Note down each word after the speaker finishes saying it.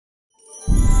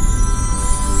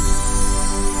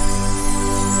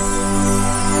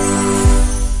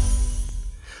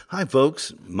Hi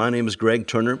folks, my name is Greg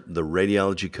Turner, the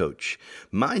Radiology Coach.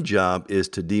 My job is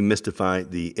to demystify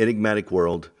the enigmatic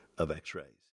world of X-rays.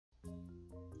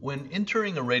 When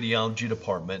entering a radiology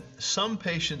department, some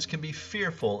patients can be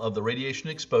fearful of the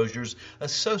radiation exposures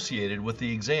associated with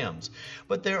the exams.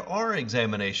 But there are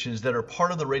examinations that are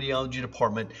part of the radiology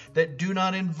department that do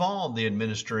not involve the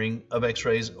administering of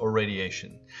X-rays or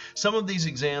radiation. Some of these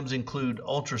exams include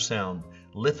ultrasound,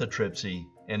 lithotripsy,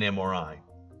 and MRI.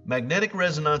 Magnetic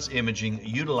resonance imaging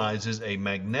utilizes a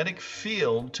magnetic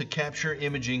field to capture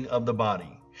imaging of the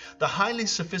body. The highly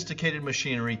sophisticated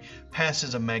machinery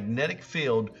passes a magnetic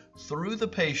field through the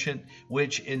patient,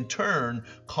 which in turn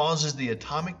causes the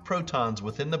atomic protons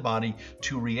within the body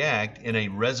to react in a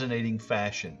resonating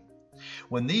fashion.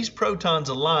 When these protons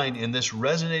align in this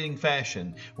resonating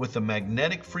fashion with the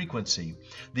magnetic frequency,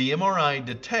 the MRI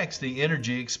detects the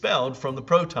energy expelled from the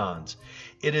protons.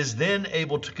 It is then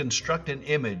able to construct an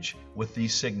image with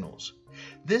these signals.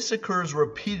 This occurs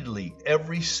repeatedly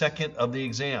every second of the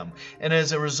exam, and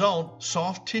as a result,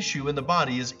 soft tissue in the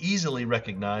body is easily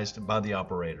recognized by the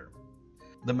operator.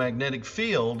 The magnetic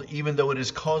field, even though it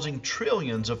is causing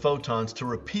trillions of photons to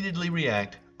repeatedly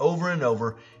react over and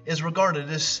over, is regarded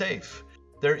as safe.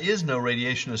 There is no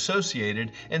radiation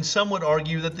associated, and some would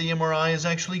argue that the MRI is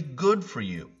actually good for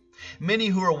you. Many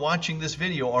who are watching this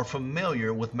video are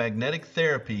familiar with magnetic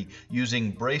therapy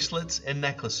using bracelets and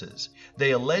necklaces.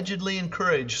 They allegedly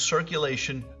encourage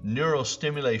circulation,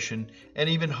 neurostimulation, and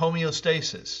even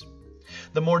homeostasis.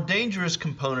 The more dangerous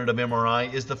component of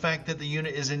MRI is the fact that the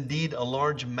unit is indeed a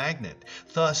large magnet.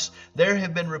 Thus, there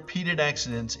have been repeated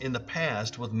accidents in the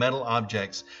past with metal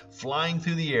objects flying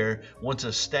through the air once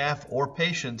a staff or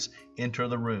patients enter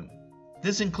the room.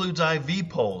 This includes IV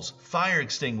poles, fire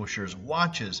extinguishers,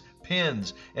 watches,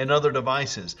 pens, and other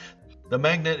devices. The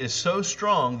magnet is so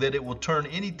strong that it will turn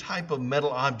any type of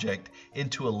metal object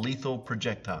into a lethal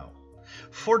projectile.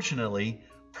 Fortunately,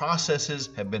 processes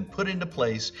have been put into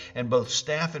place, and both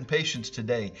staff and patients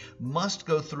today must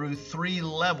go through 3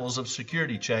 levels of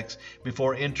security checks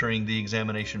before entering the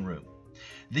examination room.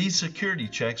 These security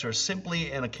checks are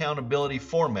simply an accountability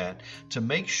format to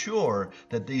make sure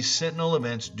that these sentinel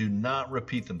events do not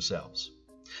repeat themselves.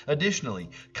 Additionally,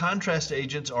 contrast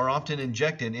agents are often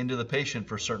injected into the patient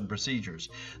for certain procedures.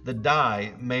 The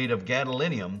dye, made of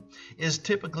gadolinium, is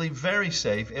typically very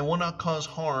safe and will not cause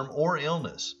harm or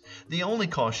illness. The only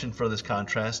caution for this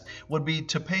contrast would be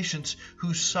to patients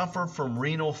who suffer from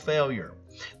renal failure.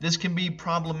 This can be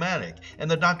problematic,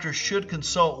 and the doctor should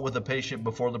consult with the patient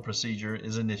before the procedure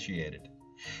is initiated.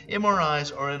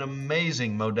 MRIs are an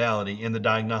amazing modality in the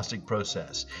diagnostic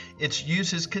process. Its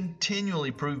use is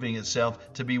continually proving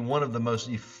itself to be one of the most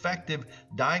effective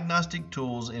diagnostic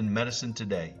tools in medicine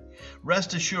today.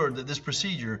 Rest assured that this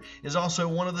procedure is also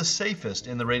one of the safest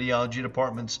in the radiology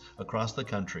departments across the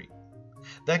country.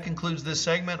 That concludes this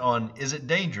segment on Is It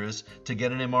Dangerous to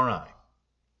Get an MRI?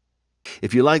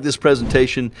 If you like this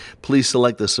presentation, please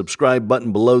select the subscribe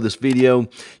button below this video.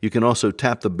 You can also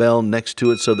tap the bell next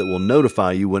to it so that we'll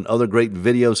notify you when other great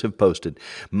videos have posted.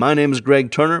 My name is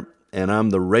Greg Turner, and I'm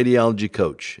the Radiology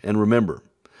Coach. And remember,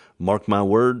 mark my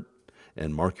word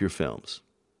and mark your films.